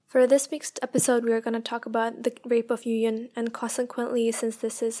For this week's episode, we are going to talk about the rape of Yu Yun, and consequently, since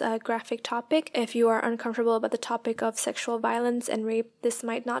this is a graphic topic, if you are uncomfortable about the topic of sexual violence and rape, this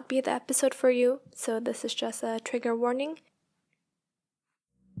might not be the episode for you, so this is just a trigger warning.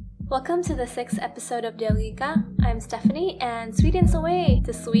 Welcome to the 6th episode of Dialogika. I'm Stephanie, and Sweden's away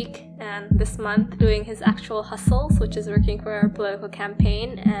this week and this month doing his actual hustles, which is working for our political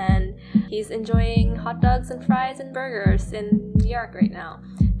campaign, and he's enjoying hot dogs and fries and burgers in New York right now.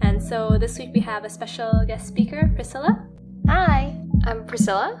 And so this week we have a special guest speaker, Priscilla. Hi, I'm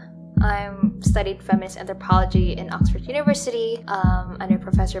Priscilla. I'm studied feminist anthropology in Oxford University under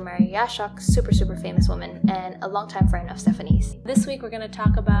Professor Mary Yashok, super famous woman, and a longtime friend of Stephanie's. This week we're going to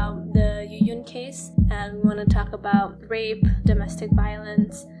talk about the Yu Yun case, and we want to talk about rape, domestic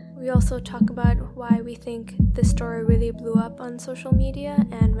violence. We also talk about why we think this story really blew up on social media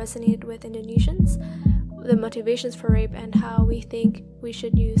and resonated with Indonesians, the motivations for rape, and how we think we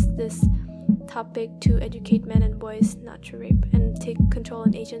should use this topic to educate men and boys not to rape and take control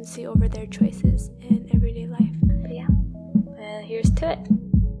and agency over their choices in everyday life. But yeah, here's to it.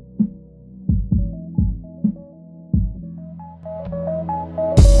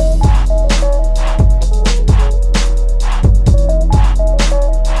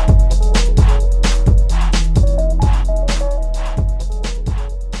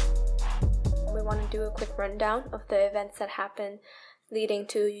 We want to do a quick rundown of the events that happened leading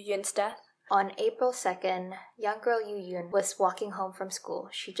to Yu Yun's death. On April 2nd, young girl Yu Yun was walking home from school.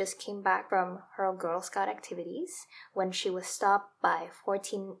 She just came back from her Girl Scout activities when she was stopped by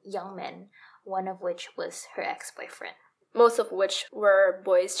 14 young men, one of which was her ex-boyfriend. Most of which were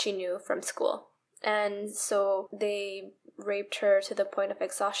boys she knew from school. And so they raped her to the point of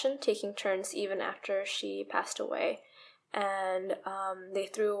exhaustion, taking turns even after she passed away. And they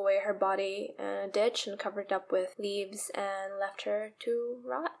threw away her body in a ditch and covered it up with leaves and left her to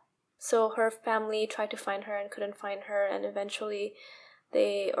rot. So her family tried to find her and couldn't find her, and eventually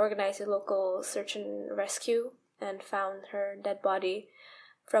they organized a local search and rescue and found her dead body,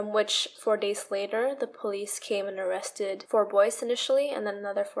 from which 4 days later the police came and arrested 4 boys initially and then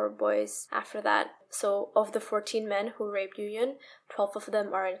another 4 boys after that. So of the 14 men who raped Yu Yun, 12 of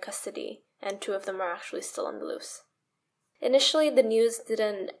them are in custody and 2 of them are actually still on the loose. Initially the news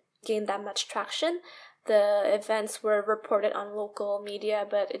didn't gain that much traction. The events were reported on local media,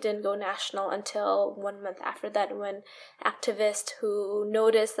 but it didn't go national until 1 month after that, when activists who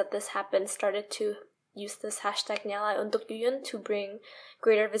noticed that this happened started to use this hashtag Nyala Untuk Yu Yun to bring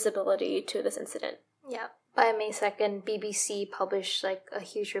greater visibility to this incident. Yeah. By May 2nd, BBC published a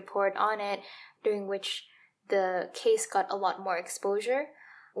huge report on it, during which the case got a lot more exposure.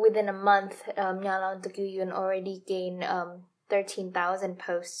 Within a month, Nyala Untuk Yu Yun already gained 13,000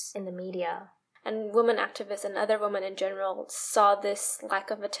 posts in the media. And women activists and other women in general saw this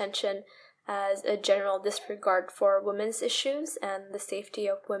lack of attention as a general disregard for women's issues and the safety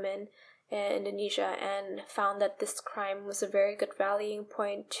of women in Indonesia, and found that this crime was a very good rallying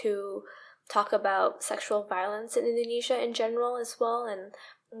point to talk about sexual violence in Indonesia in general as well, and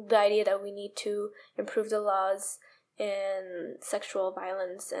the idea that we need to improve the laws in sexual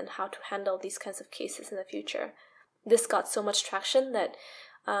violence and how to handle these kinds of cases in the future. This got so much traction that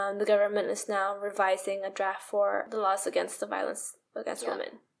the government is now revising a draft for the laws against the violence against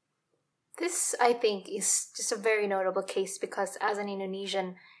women. This, I think, is just a very notable case because as an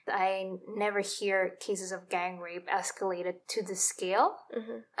Indonesian, I never hear cases of gang rape escalated to this scale.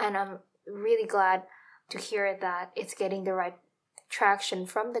 Mm-hmm. And I'm really glad to hear that it's getting the right traction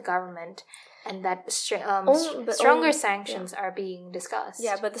from the government and that stronger sanctions are being discussed.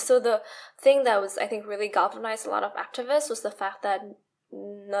 Yeah, but so the thing that was, I think, really galvanized a lot of activists was the fact that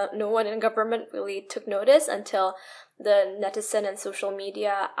no one in government really took notice until the netizen and social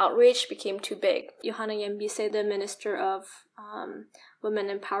media outrage became too big. Yohana Yembise, the Minister of Women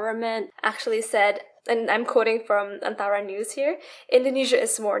Empowerment, actually said, and I'm quoting from Antara News here, "Indonesia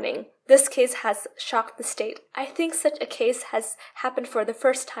is mourning. This case has shocked the state. I think such a case has happened for the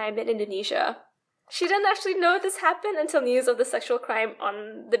first time in Indonesia." She didn't actually know this happened until news of the sexual crime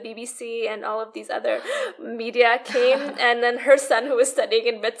on the BBC and all of these other media came. And then her son, who was studying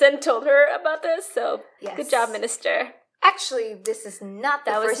in Britain, told her about this. So, yes. Good job, Minister. Actually, this is not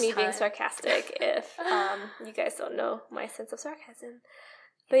the first time. That was me being sarcastic, if you guys don't know my sense of sarcasm.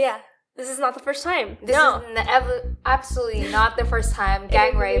 But yeah, this is not the first time. This is absolutely not the first time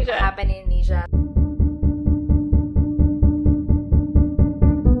gang rape happened in Indonesia.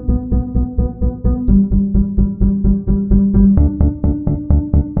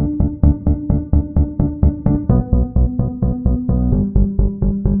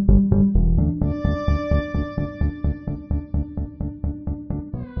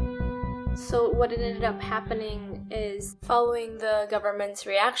 So what ended up happening is, following the government's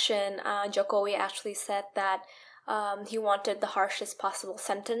reaction, Jokowi actually said that he wanted the harshest possible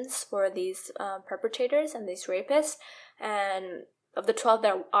sentence for these perpetrators and these rapists. And of the 12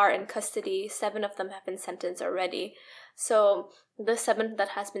 that are in custody, 7 of them have been sentenced already. So the 7 that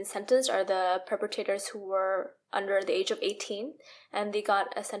has been sentenced are the perpetrators who were under the age of 18, and they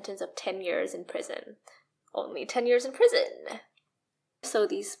got a sentence of 10 years in prison. Only 10 years in prison! So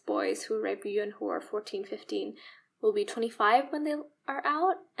these boys who raped Yuyun, who are 14, 15, will be 25 when they are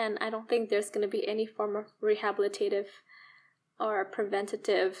out, and I don't think there's going to be any form of rehabilitative or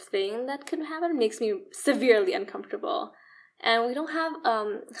preventative thing that could happen. It makes me severely uncomfortable. And we don't have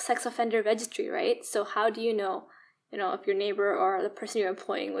sex offender registry, right? So how do you know if your neighbor or the person you're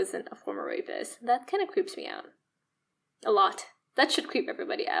employing wasn't a former rapist? That kind of creeps me out a lot. That should creep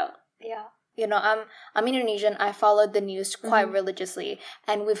everybody out. Yeah. I'm Indonesian. I followed the news quite religiously,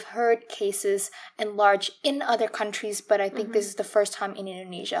 and we've heard cases enlarged in other countries, but I think this is the first time in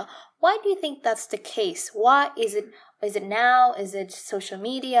Indonesia. Why do you think that's the case? Why is it? Is it now? Is it social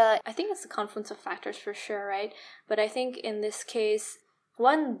media? I think it's a confluence of factors for sure, right? But I think in this case,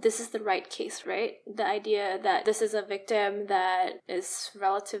 one, this is the right case, right? The idea that this is a victim that is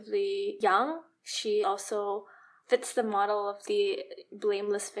relatively young. She also fits the model of the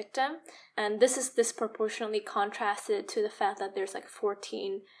blameless victim, and this is disproportionately contrasted to the fact that there's like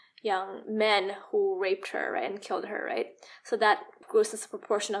 14 young men who raped her, right, and killed her, right? So that gross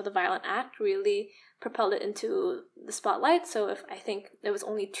disproportion of the violent act really propelled it into the spotlight. So if I think there was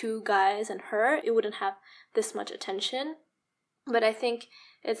only 2 guys and her, it wouldn't have this much attention. But I think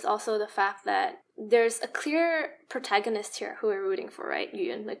it's also the fact that there's a clear protagonist here who we're rooting for, right?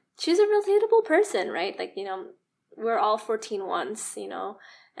 Yuyun, like, she's a relatable person, right? Like, we're all 14 once,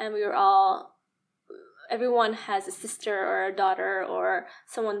 and everyone has a sister or a daughter or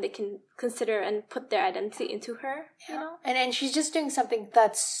someone they can consider and put their identity into her, And she's just doing something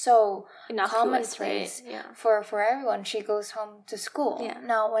that's so innocuous, commonplace, right? Yeah. for everyone. She goes home to school. Yeah.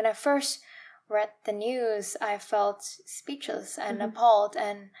 Now, when I first read the news, I felt speechless and appalled,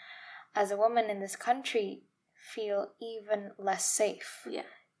 and as a woman in this country, feel even less safe. Yeah.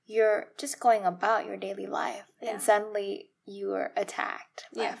 You're just going about your daily life, and suddenly you are attacked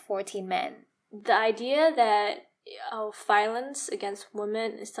by 14 men. The idea that violence against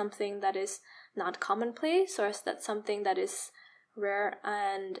women is something that is not commonplace, or is that something that is rare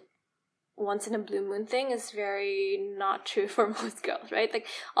and once in a blue moon thing, is very not true for most girls, right? Like,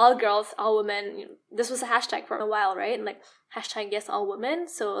 all girls, all women, this was a hashtag for a while, right? And like, hashtag yes, all women.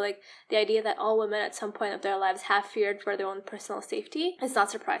 So like, the idea that all women at some point of their lives have feared for their own personal safety is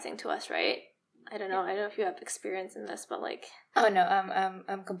not surprising to us, right? I don't know if you have experience in this, but like... Oh no,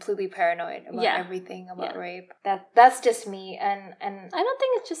 I'm completely paranoid about everything about rape. That's just me, and I don't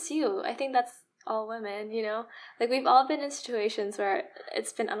think it's just you. I think that's all women, Like, we've all been in situations where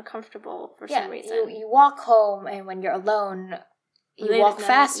it's been uncomfortable for some reason. You walk home, and when you're alone, you walk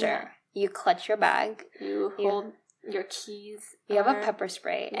faster. You clutch your bag. You hold your keys. You have a pepper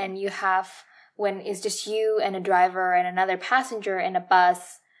spray, and you have, when it's just you and a driver and another passenger in a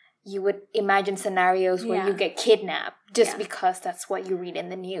bus, you would imagine scenarios where you get kidnapped just because that's what you read in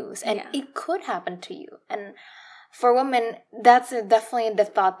the news. And it could happen to you. And for women, that's definitely the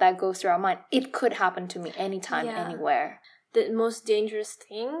thought that goes through our mind. It could happen to me anytime, anywhere. The most dangerous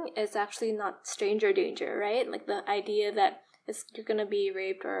thing is actually not stranger danger, right? Like, the idea that you're going to be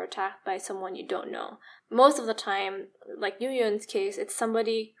raped or attacked by someone you don't know. Most of the time, like Yuyun's case, it's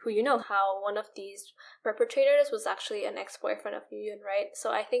somebody who you know. How one of these perpetrators was actually an ex-boyfriend of Yuyun, right?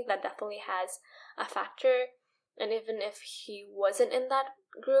 So I think that definitely has a factor. And even if he wasn't in that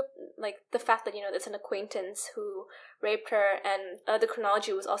group, like, the fact that, it's an acquaintance who raped her, and the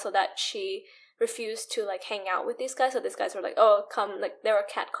chronology was also that she refused to, like, hang out with these guys. So these guys were like, oh, come, like, they were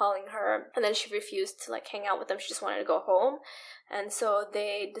catcalling her, and then she refused to, like, hang out with them. She just wanted to go home. And so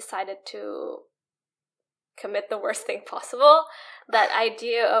they decided to commit the worst thing possible. That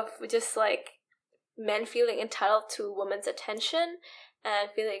idea of just, like, men feeling entitled to women's attention and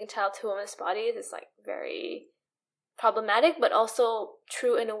feeling entitled to women's bodies is, like, very problematic, but also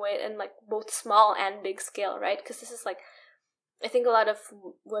true in a way, in, like, both small and big scale, right? Because this is, like, I think a lot of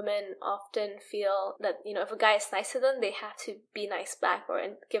women often feel that, if a guy is nice to them, they have to be nice back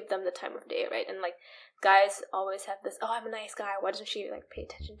and give them the time of day, right? And, like, guys always have this, oh, I'm a nice guy, why doesn't she, like, pay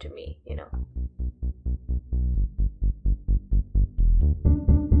attention to me,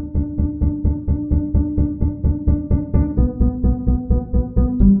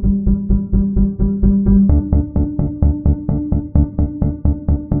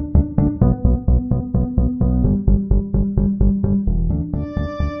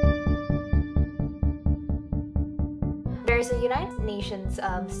 There's a United Nations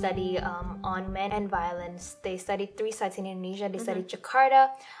study on men and violence. They studied 3 sites in Indonesia. They studied Jakarta,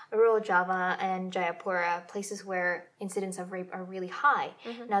 rural Java, and Jayapura, places where incidents of rape are really high.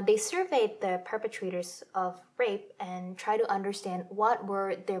 Now, they surveyed the perpetrators of rape and tried to understand what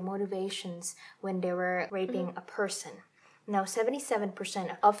were their motivations when they were raping a person. Now,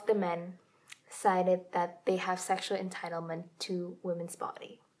 77% of the men cited that they have sexual entitlement to women's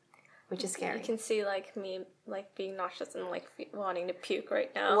body, which is scary. You can see me being nauseous and wanting to puke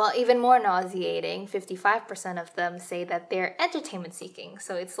right now. Well, even more nauseating, 55% of them say that they're entertainment seeking.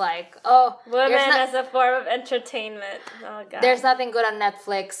 So it's like, women as a form of entertainment. Oh god. There's nothing good on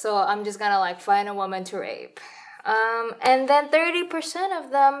Netflix, so I'm just gonna find a woman to rape. And then 30%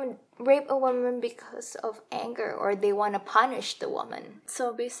 of them rape a woman because of anger, or they want to punish the woman.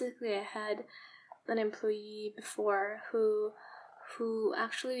 So basically, I had an employee before who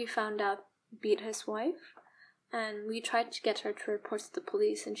actually we found out beat his wife, and we tried to get her to report to the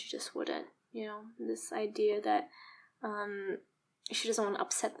police, and she just wouldn't. This idea that she doesn't want to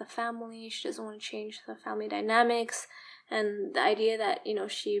upset the family, she doesn't want to change the family dynamics, and the idea that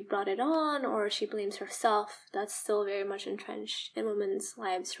she brought it on or she blames herself, that's still very much entrenched in women's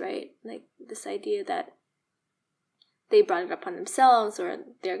lives, right? Like this idea that they brought it upon themselves or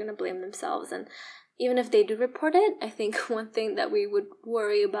they're gonna blame themselves. And even if they do report it, I think one thing that we would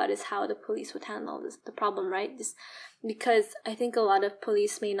worry about is how the police would handle the problem, right? Because I think a lot of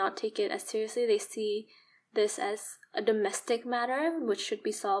police may not take it as seriously. They see this as a domestic matter which should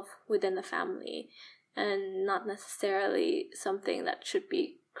be solved within the family, and not necessarily something that should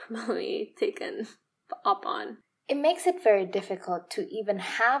be criminally taken up on. It makes it very difficult to even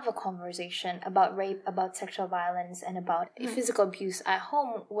have a conversation about rape, about sexual violence, and about physical abuse at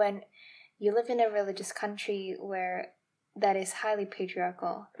home when you live in a religious country where that is highly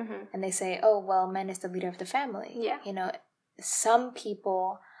patriarchal. And they say, man is the leader of the family. Yeah. Some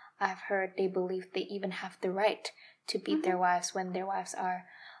people, I've heard, they believe they even have the right to beat their wives when their wives are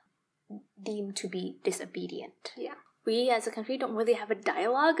deemed to be disobedient. Yeah. We as a country don't really have a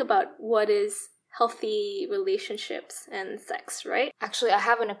dialogue about what is healthy relationships and sex, right? Actually, I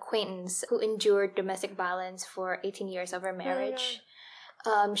have an acquaintance who endured domestic violence for 18 years of her marriage.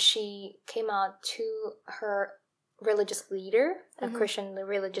 She came out to her religious leader, a Christian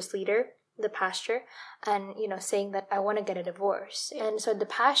religious leader, the pastor, and saying that I want to get a divorce. And so the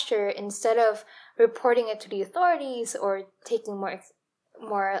pastor, instead of reporting it to the authorities or taking more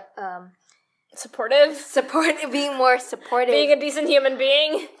being more supportive, being a decent human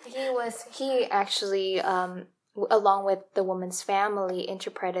being, he actually along with the woman's family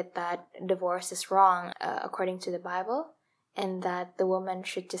interpreted that divorce is wrong according to the Bible, and that the woman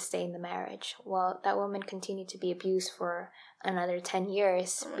should just stay in the marriage. Well, that woman continued to be abused for another 10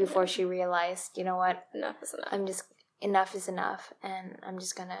 years before she realized, you know what? Enough is enough. Enough is enough, and I'm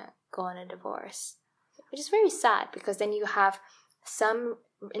just gonna go on a divorce. Which is very sad, because then you have some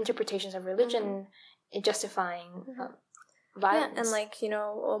interpretations of religion justifying violence. Yeah,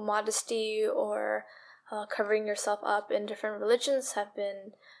 and modesty or covering yourself up in different religions have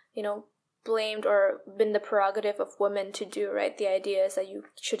been, blamed or been the prerogative of women to do, right? The idea is that you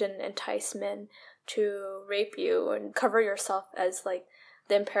shouldn't entice men to rape you and cover yourself as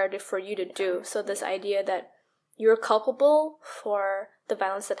the imperative for you to do. So this idea that you're culpable for the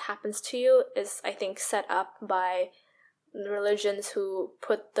violence that happens to you is, I think, set up by religions who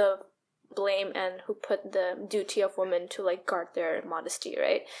put the blame and who put the duty of women to guard their modesty,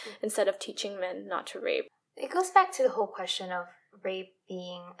 right? Instead of teaching men not to rape. It goes back to the whole question of rape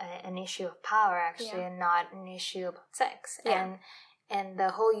being an issue of power, actually, and not an issue about sex. Yeah. And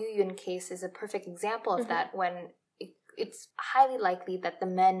the whole Yu Yun case is a perfect example of that, when it's highly likely that the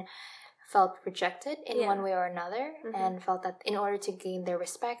men felt rejected in one way or another, and felt that in order to gain their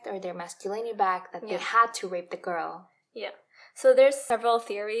respect or their masculinity back, that they had to rape the girl. Yeah. So there's several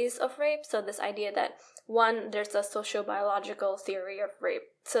theories of rape. So this idea that, one, there's a sociobiological theory of rape.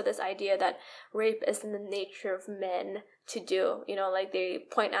 So this idea that rape is in the nature of men to do. They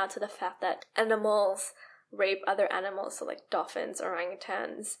point out to the fact that animals rape other animals, so dolphins,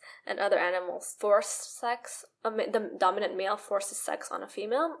 orangutans, and other animals force sex. The dominant male forces sex on a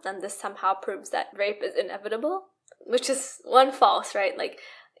female, and this somehow proves that rape is inevitable, which is one false, right?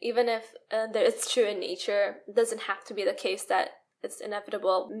 Even if it's true in nature, it doesn't have to be the case that it's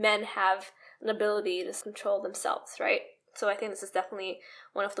inevitable. Men have an ability to control themselves, right? So I think this is definitely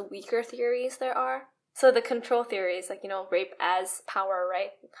one of the weaker theories there are. So the control theory is rape as power,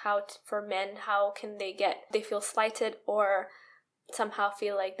 right? For men, how can they feel slighted or somehow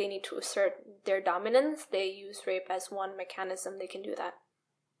feel like they need to assert their dominance? They use rape as one mechanism they can do that.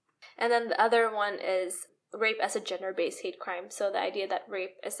 And then the other one is rape as a gender-based hate crime. So the idea that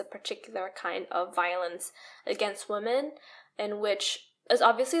rape is a particular kind of violence against women, in which, as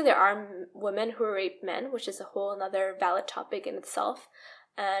obviously there are women who rape men, which is a whole another valid topic in itself,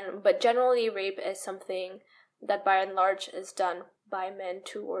 but generally rape is something that by and large is done by men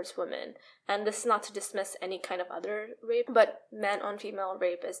towards women. And this is not to dismiss any kind of other rape, but man on female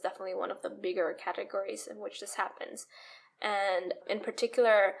rape is definitely one of the bigger categories in which this happens. And in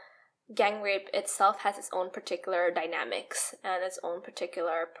particular, gang rape itself has its own particular dynamics and its own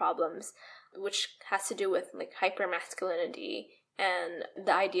particular problems, which has to do with like hypermasculinity and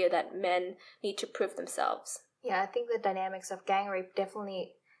the idea that men need to prove themselves. Yeah, I think the dynamics of gang rape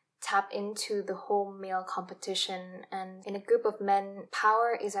definitely tap into the whole male competition. And in a group of men,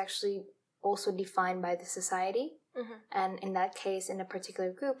 power is actually also defined by the society. Mm-hmm. And in that case, in a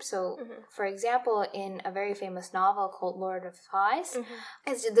particular group. So, for example, in a very famous novel called Lord of Flies,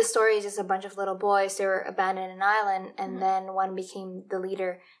 the story is just a bunch of little boys. They were abandoned an island, and then one became the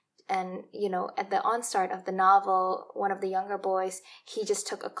leader. And, you know, at the onstart of the novel, one of the younger boys, he just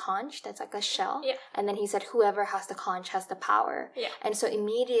took a conch that's like a shell. Yeah. And then he said, whoever has the conch has the power. Yeah. And so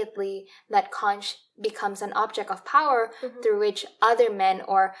immediately that conch becomes an object of power through which other men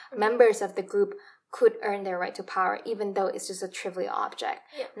or members of the group could earn their right to power, even though it's just a trivial object.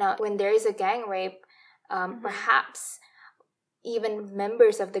 Yeah. Now, when there is a gang rape, perhaps even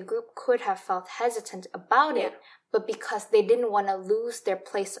members of the group could have felt hesitant about it, but because they didn't want to lose their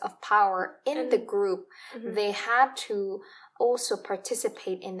place of power in the group, they had to also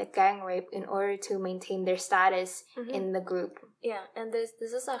participate in the gang rape in order to maintain their status in the group. Yeah, and this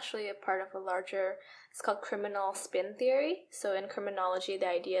is actually a part of a larger, it's called criminal spin theory. So in criminology, the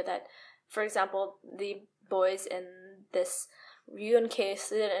idea that, for example, the boys in this Ryun case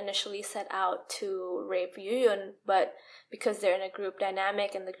didn't initially set out to rape Yuyun, but because they're in a group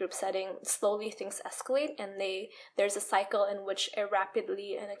dynamic and the group setting, slowly things escalate, and there's a cycle in which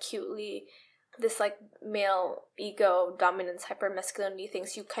rapidly and acutely this like male ego dominance hypermasculinity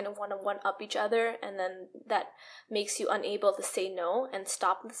things you kind of want to one up each other, and then that makes you unable to say no and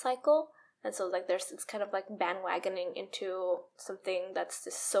stop the cycle. And so like it's kind of like bandwagoning into something that's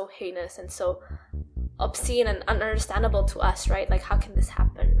just so heinous and so obscene and ununderstandable to us, right? Like, how can this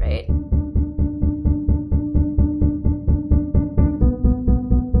happen, right?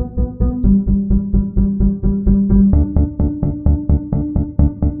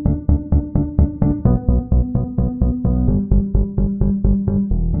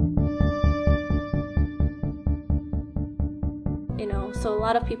 So a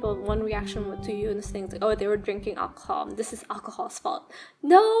lot of people, one reaction to you in this thing is like, oh, they were drinking alcohol. This is alcohol's fault.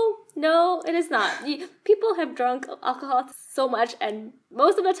 No, it is not. People have drunk alcohol so much, and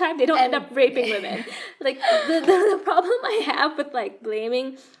most of the time they don't end up raping women. Like the problem I have with like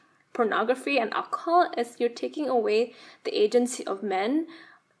blaming pornography and alcohol is you're taking away the agency of men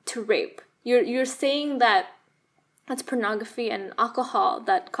to rape. You're saying that it's pornography and alcohol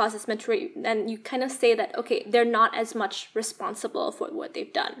that causes men to rape, and you kind of say that, okay, they're not as much responsible for what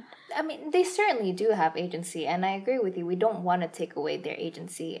they've done. I mean, they certainly do have agency, and I agree with you. We don't want to take away their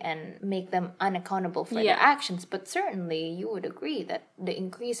agency and make them unaccountable for their actions, but certainly you would agree that the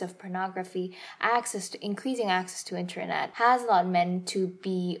increase of pornography, increasing access to internet has allowed men to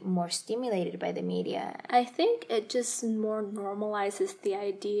be more stimulated by the media. I think it just more normalizes the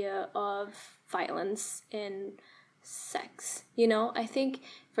idea of violence in sex. You know, I think,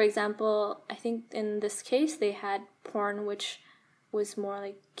 for example, in this case they had porn which was more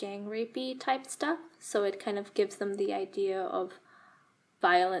like gang rapey type stuff, so it kind of gives them the idea of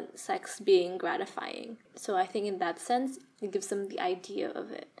violent sex being gratifying. So I think in that sense it gives them the idea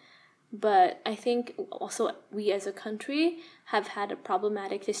of it. But I think also we as a country have had a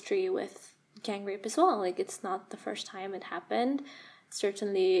problematic history with gang rape as well. Like, it's not the first time it happened,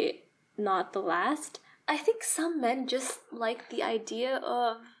 certainly not the last. I think some men just like the idea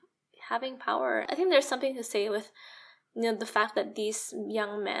of having power. I think there's something to say with, you know, the fact that these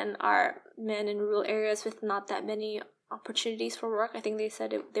young men are men in rural areas with not that many opportunities for work. I think they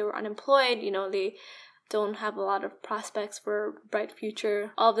said they were unemployed, you know, they don't have a lot of prospects for a bright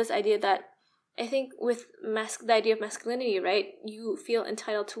future. All of this idea that, I think with the idea of masculinity, right, you feel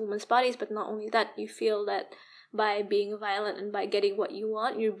entitled to women's bodies, but not only that, you feel that by being violent and by getting what you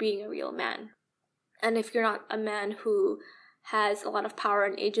want, you're being a real man. And if you're not a man who has a lot of power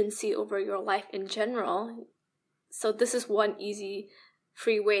and agency over your life in general, so this is one easy,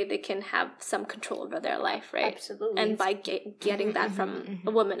 free way they can have some control over their life, right? Absolutely. And by getting that from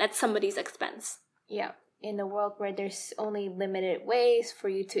a woman at somebody's expense. Yeah. In a world where there's only limited ways for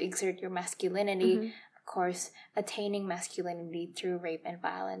you to exert your masculinity, of course, attaining masculinity through rape and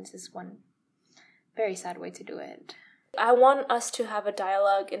violence is one very sad way to do it. I want us to have a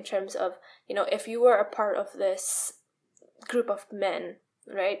dialogue in terms of, if you were a part of this group of men,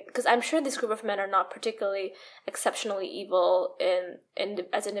 right? Because I'm sure this group of men are not particularly exceptionally evil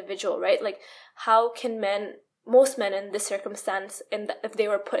as individual, right? Like, how can most men in this circumstance, if they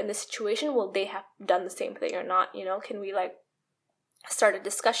were put in this situation, will they have done the same thing or not? Can we like start a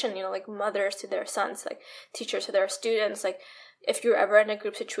discussion? Like mothers to their sons, like teachers to their students. Like, if you're ever in a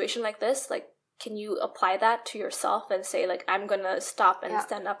group situation like this, like, can you apply that to yourself and say, like, I'm gonna stop and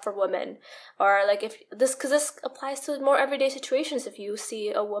stand up for women? Or like, because this applies to more everyday situations. If you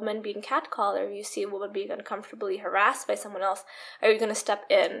see a woman being catcalled, or you see a woman being uncomfortably harassed by someone else, are you gonna step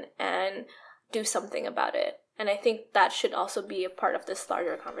in and do something about it? And I think that should also be a part of this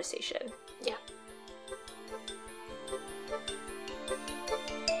larger conversation. Yeah.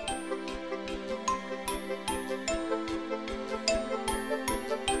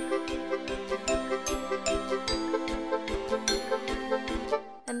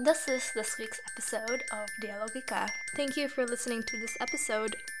 And this is this week's episode of Dialogika. Thank you for listening to this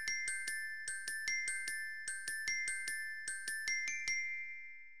episode.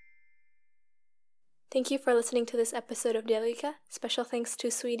 Thank you for listening to this episode of Dialogika. Special thanks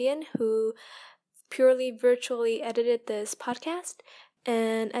to Sweden, who purely virtually edited this podcast.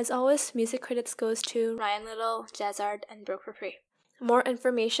 And as always, music credits goes to Ryan Little, Jazzard, and Brooke Capri. More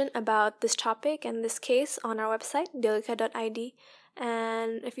information about this topic and this case on our website, dialogika.id.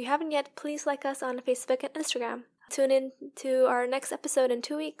 And if you haven't yet, please like us on Facebook and Instagram. Tune in to our next episode in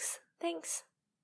 2 weeks. Thanks.